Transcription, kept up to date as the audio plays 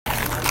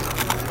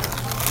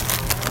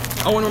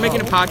Oh, and we're making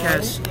a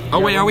podcast.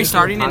 Oh, wait, are we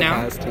starting it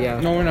now? Yeah.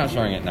 No, we're not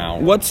starting it now.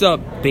 What's up,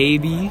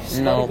 babies?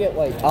 No. You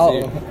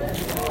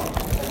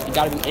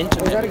gotta be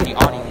intimate with the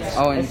audience.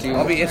 Oh, and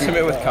I'll be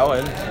intimate with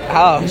Cullen.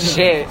 Oh,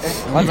 shit.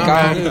 Let's go.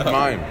 It's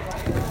mine.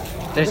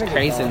 There's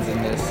craisins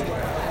in this.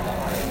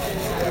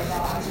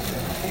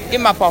 Give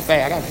me my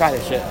parfait. I gotta try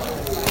this shit.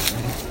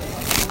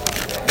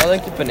 I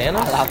like the banana.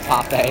 I love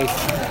Popeyes.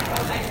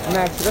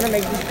 Max, we're gonna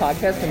make this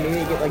podcast and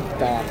maybe get like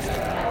doxxed.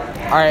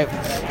 Alright.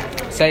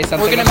 Say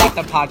something We're gonna about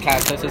the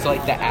podcast. This is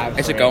like the ad.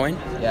 Is for it going?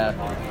 Yeah.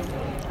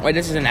 Wait,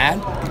 this is an ad?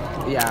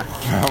 Yeah.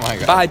 Oh my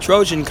god. Buy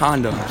Trojan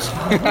condoms.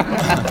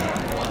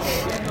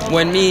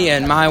 When me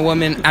and my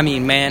woman,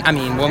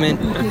 woman,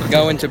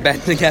 go into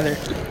bed together,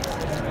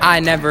 I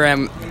never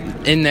am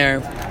in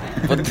there,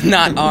 but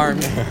not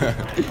armed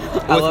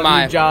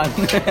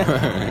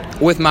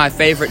with my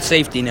favorite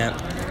safety net.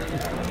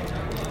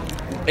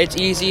 It's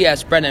easy as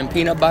spreading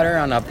peanut butter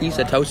on a piece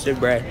of toasted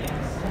bread.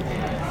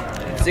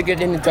 Stick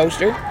it in the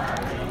toaster.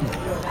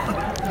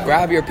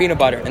 Grab your peanut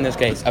butter, in this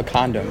case, a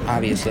condom,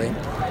 obviously.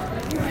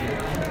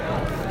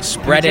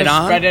 Spread it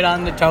on. Spread it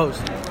on the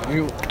toast.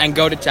 And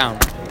go to town.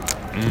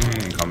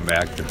 Come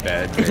back to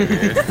bed, baby.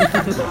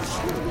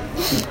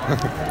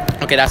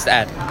 Okay, that's the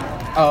ad.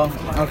 Oh,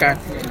 okay.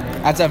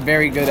 That's a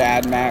very good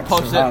ad, Max.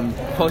 Post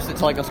it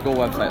to like a school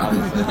website,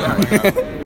 obviously.